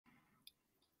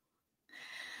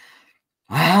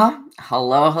Well,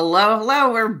 hello, hello,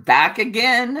 hello. We're back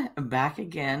again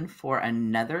for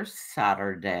another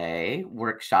Saturday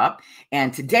workshop.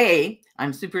 And today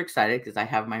I'm super excited because I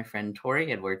have my friend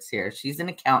Tori Edwards here. She's an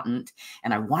accountant,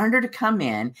 and I wanted her to come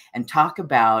in and talk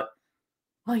about,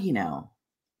 well,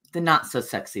 the not so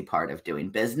sexy part of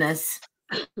doing business.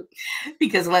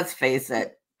 Because let's face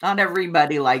it, not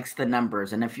everybody likes the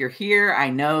numbers. And if you're here, I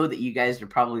know that you guys are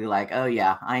probably like, oh,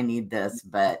 yeah, I need this,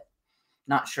 but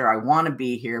not sure I want to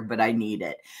be here, but I need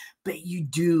it. But you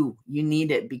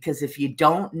need it, because if you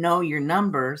don't know your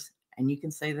numbers, and you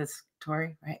can say this,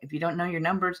 Tori, right? If you don't know your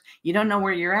numbers, you don't know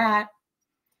where you're at.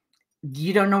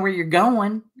 You don't know where you're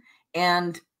going,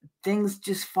 and things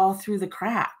just fall through the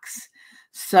cracks.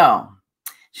 So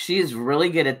she is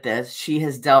really good at this. She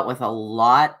has dealt with a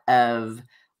lot of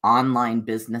online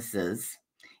businesses,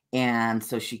 and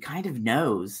so she kind of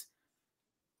knows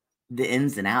the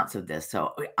ins and outs of this.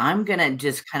 So I'm going to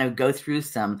just kind of go through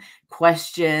some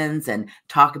questions and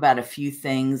talk about a few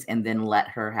things and then let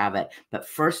her have it. But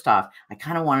first off, I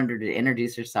kind of wanted her to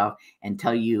introduce herself and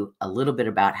tell you a little bit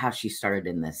about how she started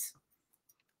in this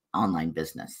online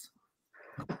business.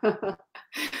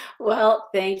 Well,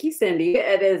 thank you, Cindy.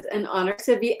 It is an honor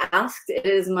to be asked. It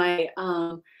is my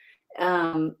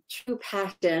true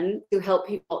passion to help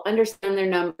people understand their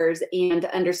numbers and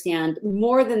understand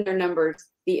more than their numbers,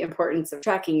 the importance of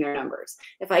tracking their numbers.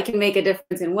 If I can make a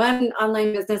difference in one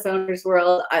online business owner's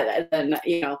world, then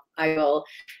I will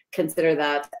consider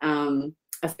that a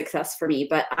success for me.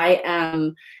 But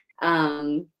I'm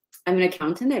an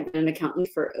accountant. I've been an accountant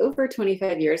for over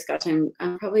 25 years. Gosh, I'm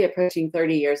probably approaching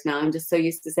 30 years now. I'm just so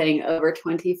used to saying over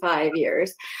 25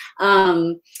 years.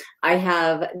 I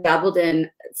have dabbled in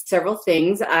several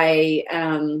things. I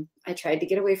tried to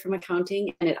get away from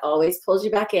accounting, and it always pulls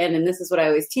you back in. And this is what I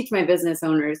always teach my business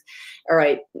owners, or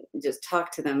I just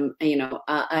talk to them,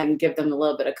 and give them a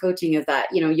little bit of coaching, is that,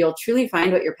 you'll truly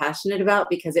find what you're passionate about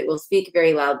because it will speak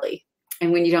very loudly.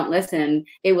 And when you don't listen,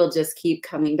 it will just keep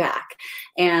coming back.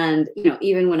 And,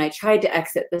 even when I tried to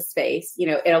exit the space,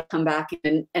 it'll come back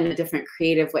in a different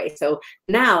creative way. So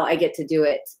now I get to do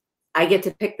it. I get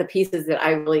to pick the pieces that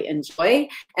I really enjoy,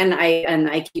 and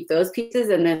I keep those pieces.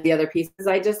 And then the other pieces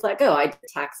I just let go. I did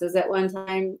taxes at one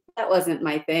time. That wasn't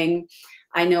my thing.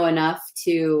 I know enough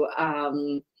to,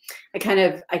 I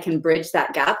can bridge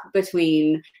that gap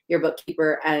between your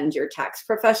bookkeeper and your tax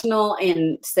professional,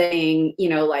 and saying,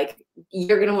 like,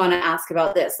 you're going to want to ask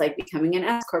about this, like becoming an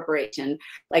S corporation.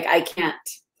 Like, I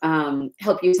can't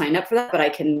help you sign up for that, but I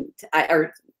can,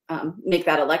 make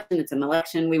that election. It's an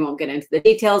election. We won't get into the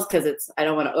details because I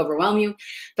don't want to overwhelm you.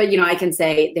 But, I can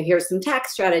say that here's some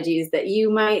tax strategies that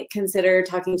you might consider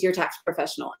talking to your tax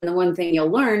professional. And the one thing you'll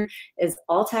learn is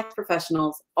all tax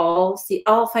professionals, all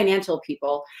financial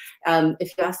people,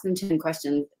 if you ask them 10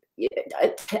 questions,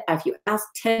 if you ask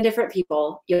 10 different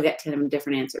people, you'll get 10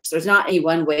 different answers. There's not any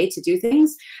one way to do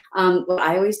things. What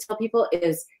I always tell people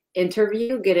is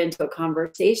interview, get into a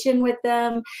conversation with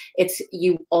them. It's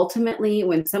you ultimately,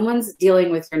 when someone's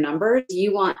dealing with your numbers,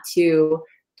 you want to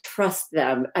trust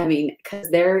them. I mean, because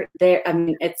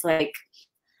it's like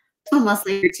almost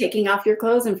like you're taking off your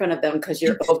clothes in front of them because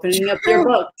you're opening up your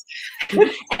books and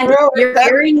you're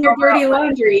airing your dirty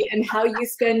laundry and how you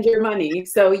spend your money.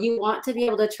 So you want to be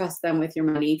able to trust them with your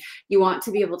money. You want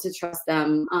to be able to trust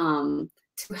them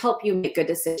to help you make good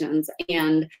decisions.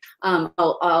 And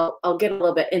I'll get a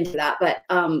little bit into that, but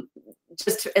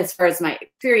just as far as my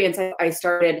experience, I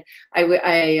started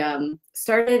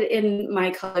in my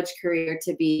college career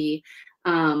to be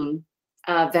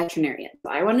a veterinarian.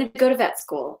 I wanted to go to vet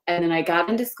school, and then I got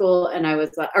into school, and I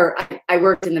worked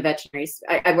in the veterinary.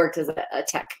 I worked as a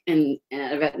tech in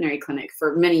a veterinary clinic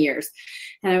for many years,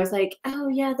 and I was like, oh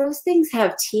yeah, those things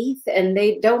have teeth, and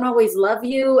they don't always love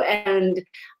you, and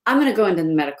I'm going to go into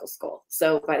medical school.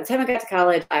 So by the time I got to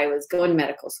college, I was going to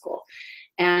medical school.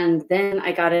 And then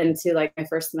I got into like my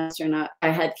first semester, and I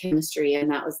had chemistry,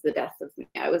 and that was the death of me.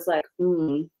 I was like,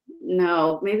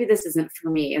 no, maybe this isn't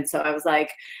for me. And so I was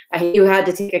like, you had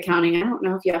to take accounting. I don't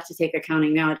know if you have to take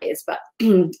accounting nowadays, but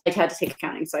I had to take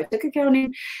accounting. So I took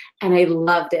accounting, and I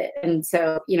loved it. And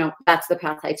so, that's the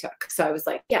path I took. So I was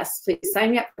like, yes, please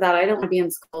sign me up for that. I don't want to be in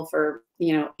school for,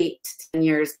 8 to 10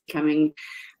 years becoming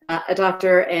a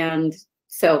doctor. And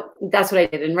so that's what I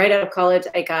did. And right out of college,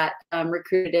 I got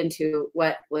recruited into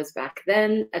what was back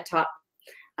then a top,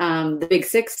 the big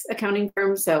 6 accounting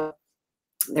firm. So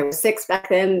there were 6 back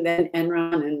then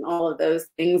Enron and all of those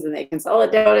things, and they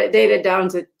consolidated down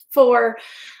to 4.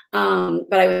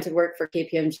 But I went to work for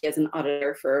KPMG as an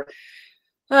auditor for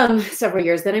several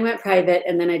years. Then I went private,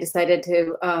 and then I decided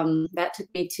to, that took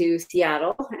me to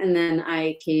Seattle, and then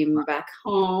I came back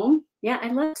home. Yeah, I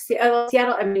love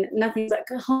Seattle. I mean, nothing's like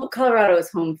Colorado is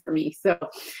home for me. So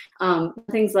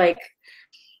things like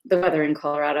the weather in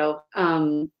Colorado.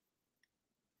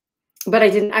 But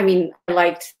I mean, I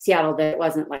liked Seattle that it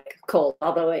wasn't like cold,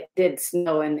 although it did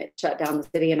snow and it shut down the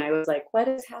city. And I was like, what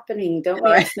is happening? Don't we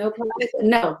have snowplows?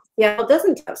 No, Seattle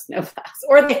doesn't have snowplows,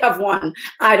 or they have one.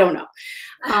 I don't know.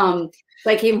 So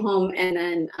I came home and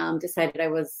then decided I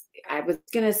was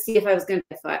going to see if I was going to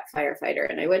be a firefighter.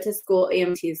 And I went to school,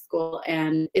 AMT school.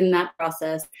 And in that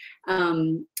process,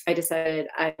 I decided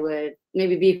I would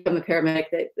maybe become a paramedic.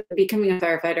 That becoming a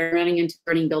firefighter, running into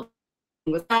burning buildings,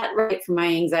 was not right for my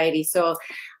anxiety. So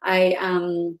I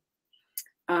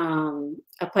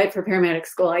applied for paramedic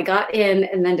school. I got in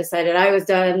and then decided I was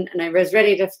done and I was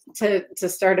ready to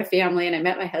start a family, and I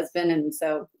met my husband.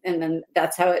 And then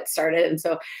that's how it started. And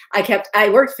so I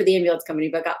worked for the ambulance company,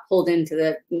 but got pulled into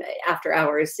the after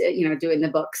hours, doing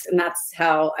the books. And that's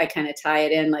how I kind of tie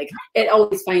it in. Like, it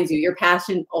always finds you. Your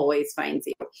passion always finds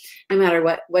you. No matter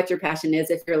what your passion is,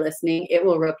 if you're listening, it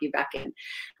will rope you back in.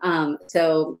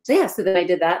 So then I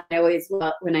did that.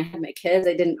 When I had my kids,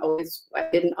 I didn't always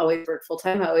work full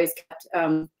time. I always kept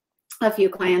a few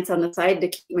clients on the side to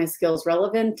keep my skills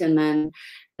relevant. And then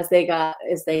as they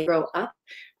grow up,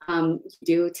 you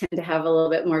do tend to have a little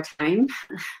bit more time.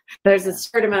 There's a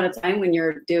short amount of time when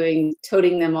you're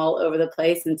toting them all over the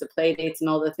place into play dates and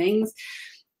all the things.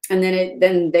 And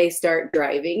then they start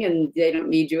driving and they don't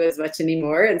need you as much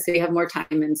anymore. And so you have more time.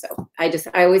 And so I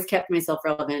always kept myself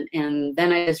relevant. And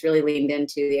then I just really leaned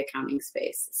into the accounting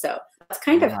space. So that's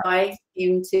kind of how I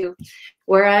came to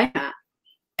where I'm at.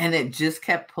 And it just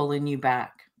kept pulling you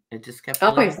back. It just kept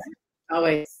pulling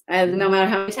always. And no matter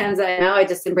how many times I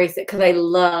just embrace it, because I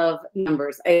love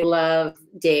numbers. I love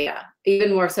data,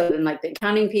 even more so than like the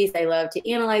accounting piece. I love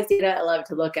to analyze data. I love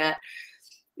to look at,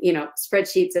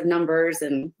 spreadsheets of numbers,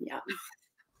 and yeah.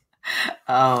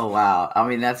 Oh, wow. I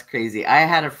mean, that's crazy. I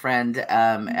had a friend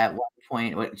at one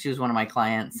point, she was one of my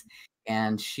clients,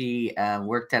 and she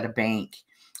worked at a bank.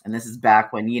 And this is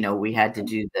back when, we had to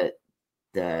do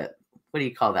the what do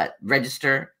you call that?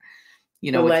 Register,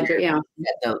 the ledger,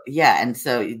 yeah. And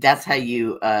so that's how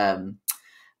you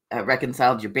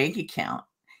reconciled your bank account.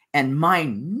 And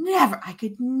I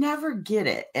could never get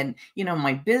it. And,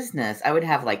 my business, I would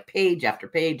have like page after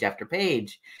page after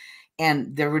page,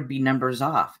 and there would be numbers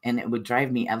off, and it would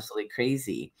drive me absolutely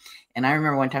crazy. And I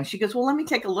remember one time she goes, well, let me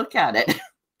take a look at it.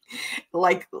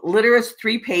 Like, literally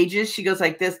 3 pages. She goes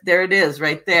like this, there it is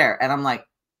right there. And I'm like,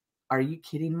 are you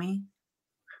kidding me?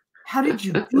 How did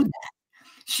you do that?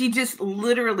 She just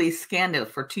literally scanned it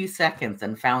for 2 seconds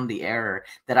and found the error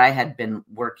that I had been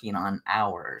working on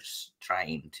hours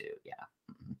trying to. Yeah.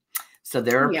 So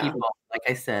there are people, like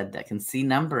I said, that can see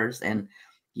numbers, and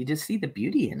you just see the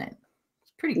beauty in it.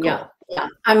 It's pretty cool. Yeah.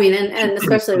 I mean, and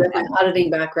especially with my auditing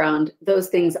background, those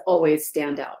things always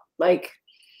stand out. Like,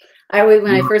 when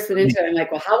I first went into it, I'm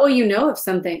like, well, how will you know if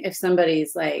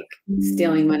somebody's like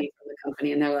stealing money from the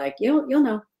company? And they're like, you'll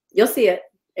know, you'll see it.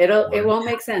 It won't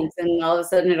make sense. And all of a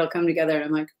sudden it'll come together. And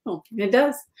I'm like, oh, it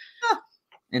does.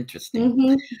 Interesting.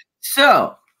 Mm-hmm.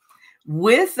 So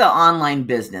with the online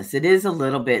business, it is a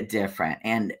little bit different.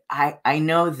 And I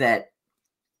know that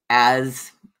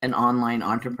as an online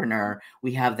entrepreneur,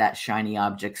 we have that shiny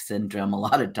object syndrome a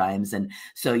lot of times. And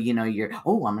so, you're, I'm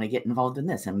going to get involved in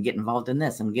this. I'm getting involved in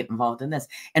this. I'm getting involved in this.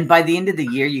 And by the end of the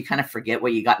year, you kind of forget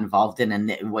what you got involved in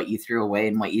and what you threw away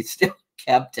and what you still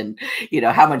kept, and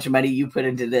how much money you put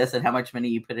into this and how much money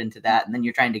you put into that. And then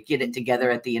you're trying to get it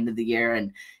together at the end of the year,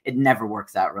 and it never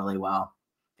works out really well.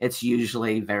 It's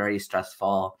usually very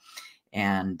stressful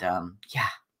and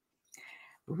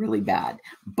really bad.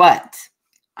 But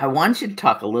I want you to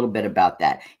talk a little bit about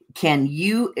that. Can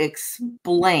you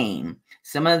explain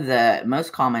some of the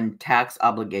most common tax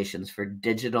obligations for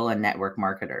digital and network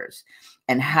marketers,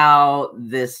 and how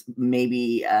this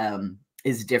maybe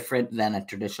is different than a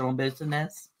traditional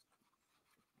business?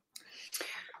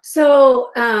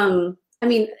 So, I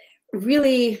mean,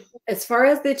 really, as far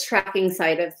as the tracking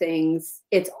side of things,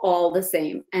 it's all the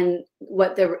same. And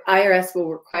what the IRS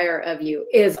will require of you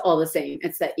is all the same.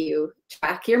 It's that you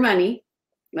track your money.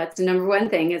 That's the number one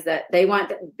thing, is that they want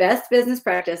the best business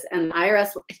practice, and the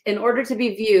IRS, in order to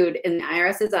be viewed in the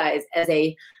IRS's eyes as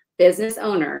a business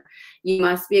owner, you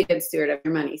must be a good steward of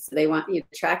your money. So they want you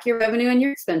to track your revenue and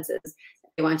your expenses.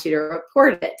 They want you to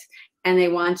report it, and they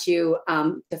want you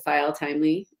to file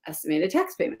timely estimated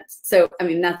tax payments. So, I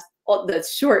mean, that's the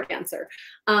short answer.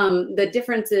 The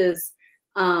differences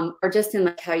are just in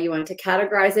like how you want to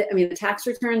categorize it. I mean, the tax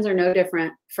returns are no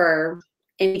different for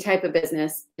any type of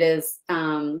business. It is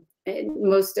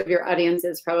most of your audience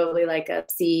is probably like a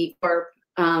C Corp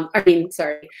a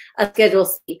Schedule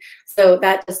C. So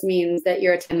that just means that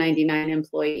you're a 1099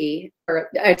 employee or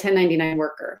a 1099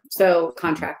 worker, so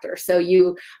contractor. So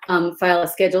you file a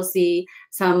Schedule C.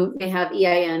 Some may have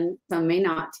EIN, some may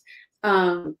not.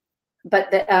 So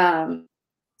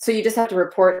you just have to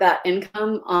report that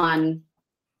income on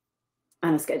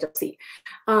a Schedule C.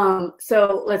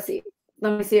 So let's see.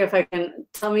 Let me see if I can,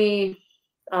 tell me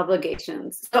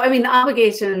obligations. So I mean, the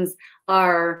obligations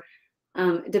are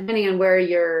depending on where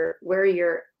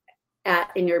you're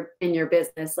at in your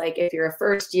business. Like if you're a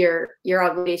first year, your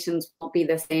obligations won't be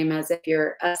the same as if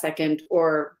you're a second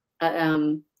or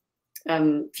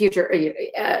future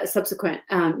subsequent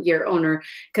year owner,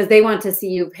 because they want to see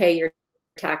you pay your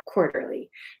tax quarterly.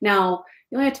 Now,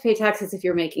 you only have to pay taxes if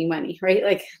you're making money, right?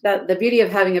 Like the beauty of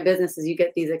having a business is you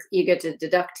get to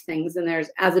deduct things. And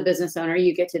as a business owner,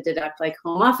 you get to deduct like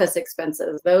home office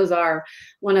expenses. Those are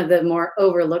one of the more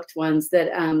overlooked ones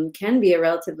that can be a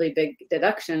relatively big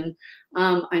deduction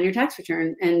on your tax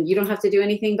return. And you don't have to do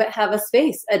anything but have a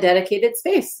dedicated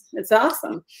space. It's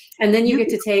awesome. And then you get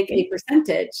to take a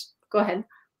percentage. Go ahead.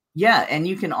 Yeah. And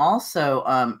you can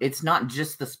also, it's not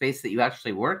just the space that you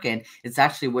actually work in, it's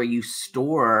actually where you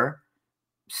store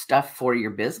stuff for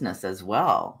your business as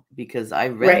well. Because I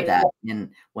read that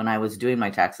when I was doing my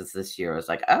taxes this year, I was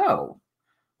like, oh,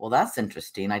 well, that's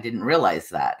interesting. I didn't realize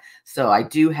that. So I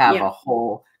do have a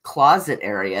whole closet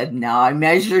area. Now I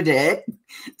measured it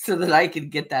so that I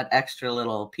could get that extra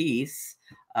little piece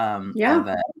of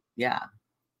it. Yeah.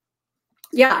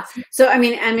 So, I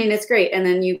mean, it's great. And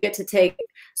then you get to take,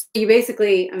 so you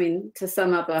basically, I mean, to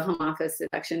sum up a home office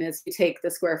deduction is you take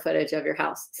the square footage of your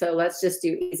house. So let's just do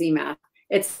easy math.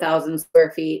 It's 1,000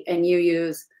 square feet and you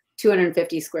use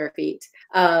 250 square feet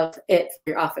of it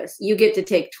for your office. You get to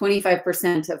take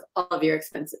 25% of all of your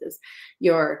expenses,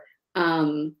 your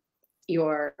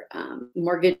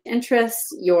mortgage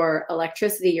interest, your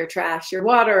electricity, your trash, your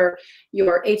water,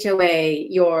 your HOA,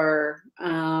 your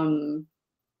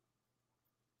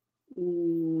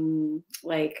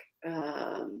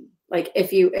like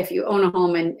if you own a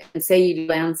home and say you do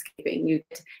landscaping,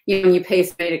 you pay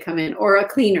somebody to come in, or a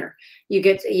cleaner, you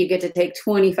get to take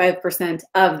 25%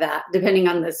 of that, depending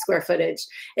on the square footage.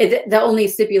 The only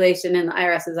stipulation in the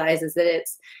IRS's eyes is that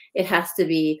it has to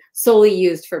be solely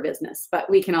used for business, but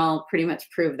we can all pretty much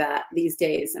prove that these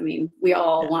days. I mean, we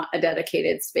all want a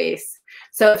dedicated space.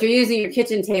 So if you're using your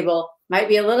kitchen table, might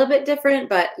be a little bit different,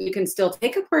 but you can still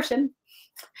take a portion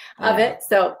of it.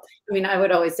 So, I mean, I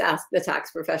would always ask the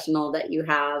tax professional that you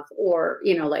have, or,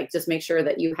 like just make sure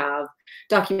that you have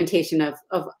documentation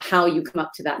of how you come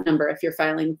up to that number if you're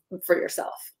filing for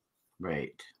yourself.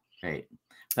 Right.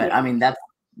 But I mean, that's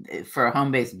for a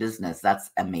home-based business,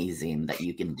 that's amazing that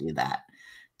you can do that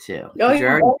too.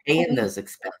 You're already paying those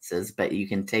expenses, but you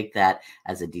can take that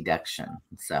as a deduction.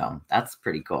 So that's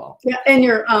pretty cool. Yeah. And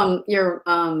your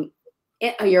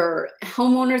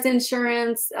homeowner's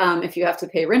insurance, if you have to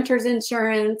pay renter's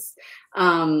insurance,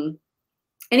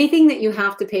 anything that you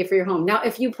have to pay for your home. Now,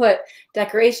 if you put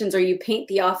decorations or you paint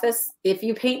the office, if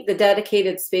you paint the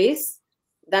dedicated space,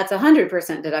 that's 100%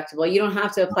 deductible. You don't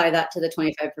have to apply that to the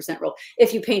 25% rule.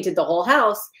 If you painted the whole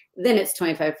house, then it's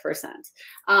 25%.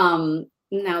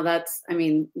 Now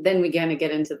then we kind of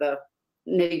get into the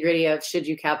nitty-gritty of should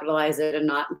you capitalize it or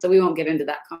not. So we won't get into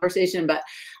that conversation, but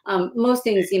most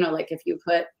things, like if you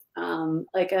put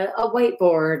like a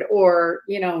whiteboard or,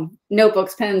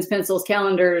 notebooks, pens, pencils,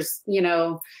 calendars,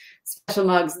 special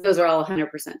mugs, those are all 100%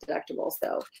 deductible.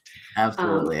 So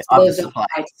absolutely. Office supplies.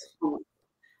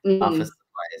 Office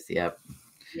supplies. Yep.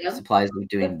 Supplies of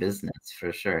doing business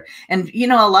for sure. And,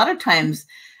 a lot of times,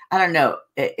 I don't know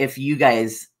if you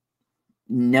guys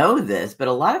know this, but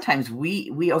a lot of times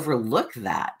we overlook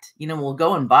that. We'll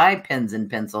go and buy pens and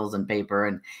pencils and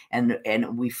paper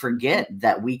and we forget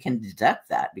that we can deduct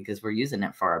that because we're using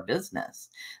it for our business.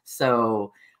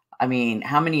 So, I mean,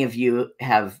 how many of you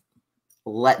have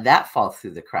let that fall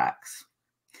through the cracks?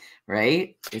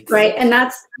 Right. Right. And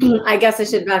that's, I guess I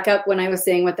should back up when I was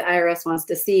saying what the IRS wants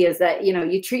to see is that,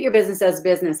 you treat your business as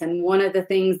business. And one of the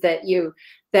things that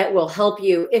will help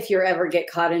you if you ever get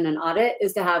caught in an audit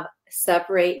is to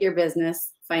separate your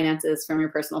business finances from your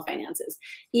personal finances.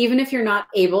 Even if you're not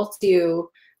able to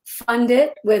fund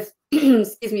it with,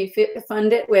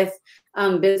 fund it with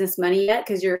business money yet,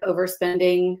 because you're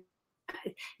overspending.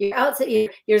 Your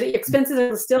expenses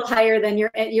are still higher than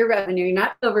your revenue. You're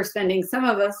not overspending.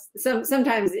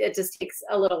 Sometimes it just takes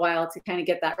a little while to kind of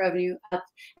get that revenue up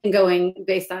and going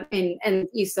based on, and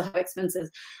you still have expenses.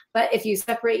 But if you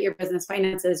separate your business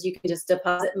finances, you can just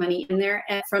deposit money in there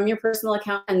from your personal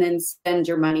account and then spend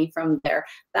your money from there.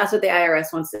 That's what the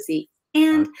IRS wants to see.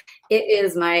 And it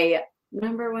is my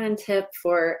number one tip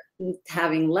for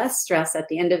having less stress at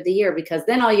the end of the year, because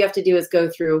then all you have to do is go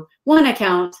through one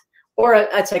account or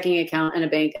a checking account and a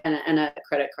bank and a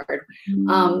credit card,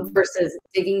 versus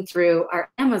digging through our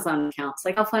Amazon accounts.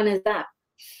 Like, how fun is that?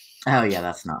 Oh yeah,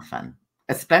 that's not fun.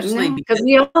 Especially because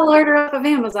you all order off of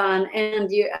Amazon, and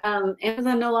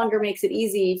Amazon no longer makes it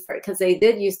easy because they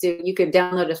did used to, you could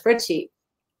download a spreadsheet,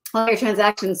 all your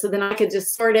transactions, so then I could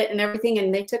just sort it and everything,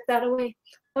 and they took that away.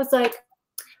 I was like,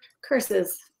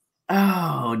 curses.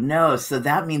 Oh no, so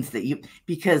that means that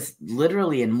because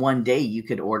literally in one day you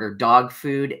could order dog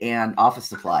food and office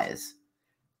supplies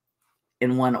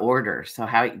in one order. So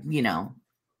how,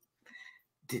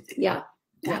 yeah.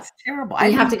 That's terrible.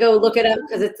 You have to go look it up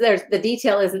because the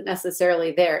detail isn't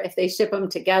necessarily there. If they ship them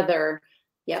together,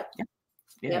 yep.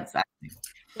 Yeah, exactly.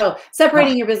 So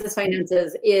separating your business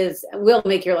finances will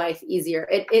make your life easier.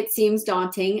 It seems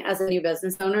daunting as a new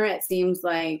business owner. It seems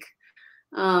like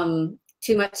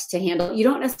too much to handle. You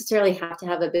don't necessarily have to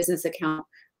have a business account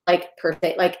like per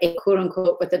se, like a quote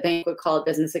unquote what the bank would call a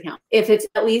business account. If it's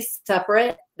at least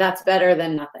separate, that's better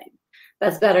than nothing.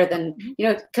 That's better than,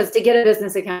 because to get a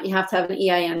business account, you have to have an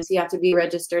EIN. So you have to be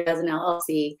registered as an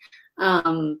LLC.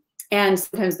 And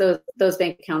sometimes those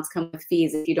bank accounts come with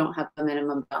fees if you don't have a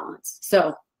minimum balance.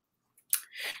 So,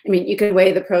 I mean, you can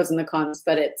weigh the pros and the cons,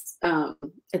 but it's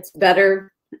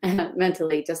better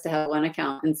mentally just to have one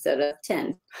account instead of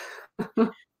 10.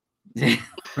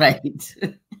 Right.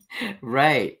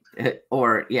 Right.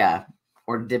 Or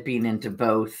dipping into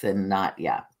both and not,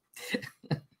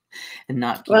 and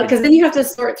not. Well, because then you have to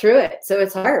sort through it. So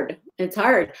it's hard. It's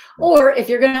hard. Or if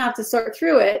you're going to have to sort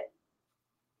through it,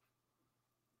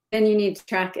 then you need to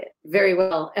track it very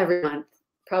well every month,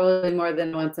 probably more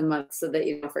than once a month, so that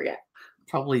you don't forget.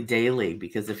 Probably daily,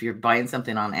 because if you're buying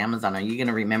something on Amazon, are you going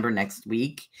to remember next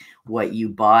week what you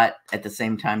bought at the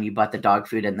same time you bought the dog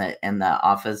food and the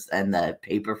office and the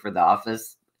paper for the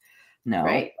office? No.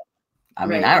 Right. I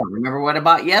mean, I don't remember what I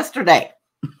bought yesterday.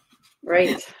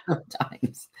 Right.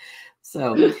 Sometimes.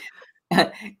 So,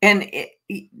 and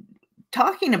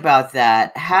talking about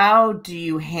that, how do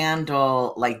you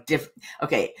handle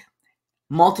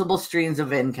multiple streams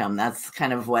of income? That's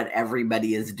kind of what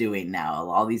everybody is doing now.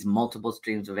 All these multiple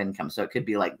streams of income. So it could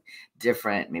be like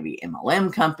different, maybe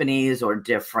MLM companies or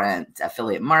different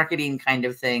affiliate marketing kind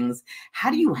of things.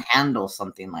 How do you handle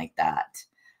something like that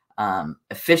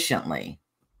efficiently?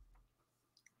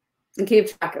 And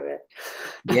keep track of it.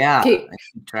 Yeah, keep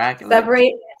track of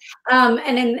separate.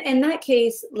 And in that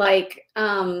case,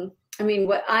 I'm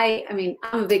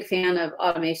a big fan of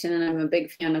automation and I'm a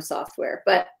big fan of software,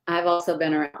 but I've also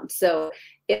been around. So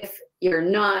if you're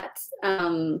not,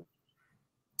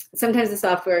 sometimes the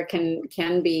software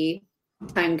can be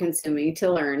time consuming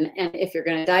to learn. And if you're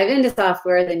going to dive into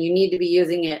software, then you need to be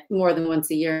using it more than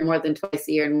once a year, more than twice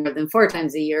a year, and more than 4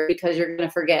 times a year, because you're going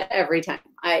to forget every time.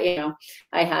 I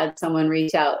had someone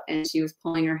reach out and she was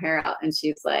pulling her hair out and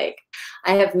she's like,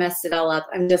 I have messed it all up.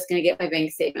 I'm just going to get my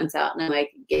bank statements out. And I'm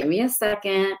like, give me a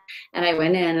second. And I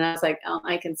went in and I was like, oh,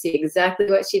 I can see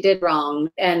exactly what she did wrong.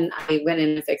 And I went in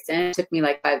and fixed it. And it took me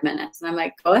like 5 minutes. And I'm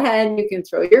like, go ahead, you can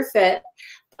throw your fit.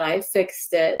 But I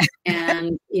fixed it.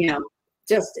 And,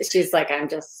 she's like, I'm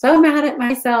just so mad at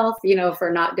myself,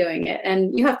 for not doing it.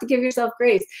 And you have to give yourself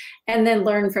grace and then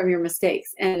learn from your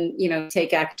mistakes and,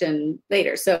 take action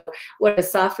later. So what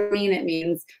does software mean? It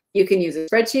means you can use a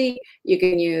spreadsheet. You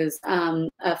can use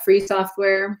a free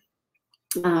software.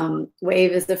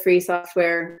 Wave is the free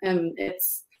software. And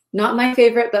it's not my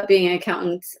favorite, but being an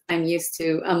accountant, I'm used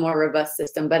to a more robust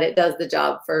system, but it does the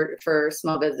job for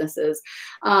small businesses.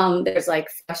 There's like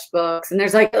FreshBooks and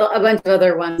there's like a bunch of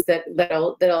other ones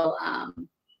that'll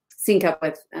sync up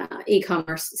with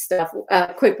e-commerce stuff.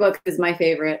 QuickBooks is my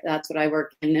favorite. That's what I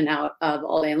work in and out of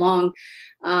all day long.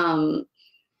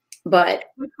 But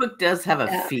QuickBooks does have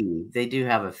a fee. They do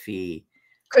have a fee.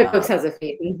 QuickBooks has a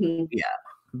fee. Mm-hmm. Yeah,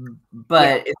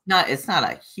 but it's not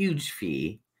a huge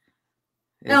fee.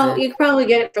 No, you could probably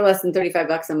get it for less than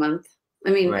 $35 a month. I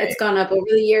mean, It's gone up over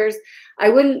the years. I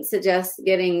wouldn't suggest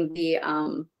getting the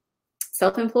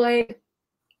self-employed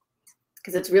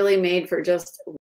because it's really made for just